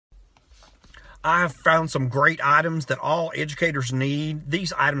I've found some great items that all educators need.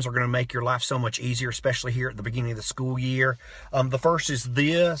 These items are going to make your life so much easier, especially here at the beginning of the school year. The first is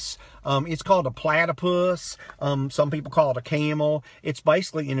this. It's called a platypus. Some people call it a camel. It's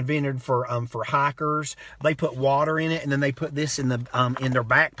basically invented for hikers. They put water in it, and then they put this in their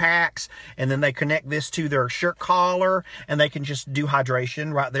backpacks, and then they connect this to their shirt collar, and they can just do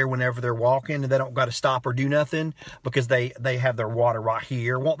hydration right there whenever they're walking, and they don't got to stop or do nothing because they have their water right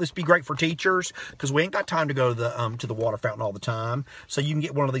here. Won't this be great for teachers? Because we ain't got time to go to the water fountain all the time. So you can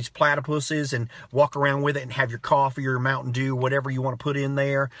get one of these platypuses and walk around with it and have your coffee or your Mountain Dew, whatever you want to put in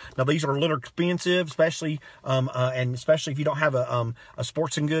there. Now these are a little expensive, especially if you don't have a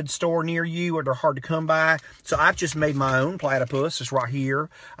sports and goods store near you, or they're hard to come by. So I've just made my own platypus. It's right here.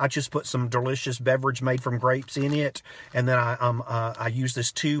 I just put some delicious beverage made from grapes in it, and then I use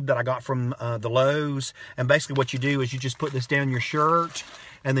this tube that I got from the Lowe's. And basically what you do is you just put this down your shirt,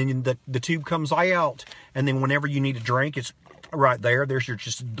 and then the tube comes out, and then whenever you need a drink, it's right there. There's your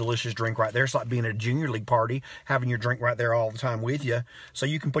just delicious drink right there. It's like being at a junior league party, having your drink right there all the time with you. So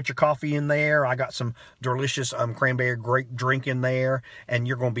you can put your coffee in there. I got some delicious cranberry grape drink in there, and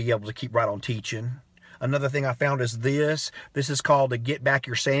you're going to be able to keep right on teaching. Another thing I found is this. This is called a Get Back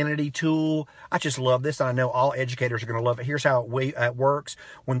Your Sanity tool. I just love this. I know all educators are going to love it. Here's how it works.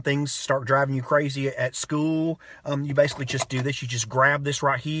 When things start driving you crazy at school, you basically just do this. You just grab this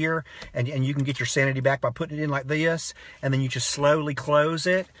right here, and you can get your sanity back by putting it in like this, and then you just slowly close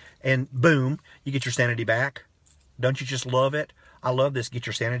it, and boom, you get your sanity back. Don't you just love it? I love this Get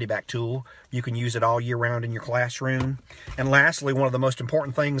Your Sanity Back tool. You can use it all year round in your classroom. And lastly, one of the most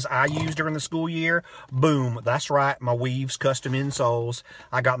important things I use during the school year, boom, that's right, my Weaves custom insoles.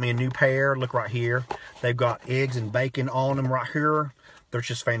 I got me a new pair. Look right here. They've got eggs and bacon on them right here. They're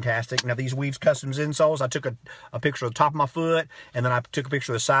just fantastic. Now, these Weaves Customs insoles, I took a picture of the top of my foot, and then I took a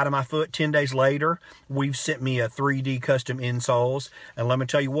picture of the side of my foot. 10 days later, Weaves sent me a 3D custom insoles. And let me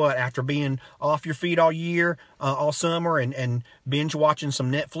tell you what, after being off your feet all year, all summer, and binge watching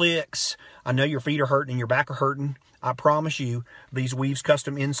some Netflix, I know your feet are hurting and your back are hurting. I promise you, these Weaves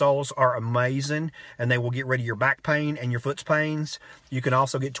custom insoles are amazing, and they will get rid of your back pain and your foot's pains. You can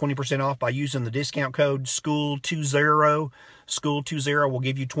also get 20% off by using the discount code SCHOOL20. SCHOOL20 will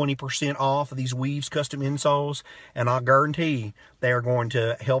give you 20% off of these Weaves custom insoles, and I guarantee they are going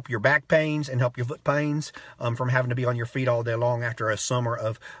to help your back pains and help your foot pains from having to be on your feet all day long after a summer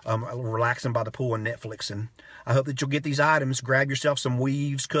of relaxing by the pool and Netflixing. I hope that you'll get these items. Grab yourself some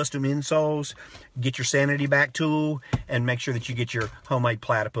Weaves custom insoles, get your Sanity Back tool, and make sure that you get your homemade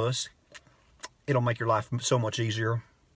platypus. It'll make your life so much easier.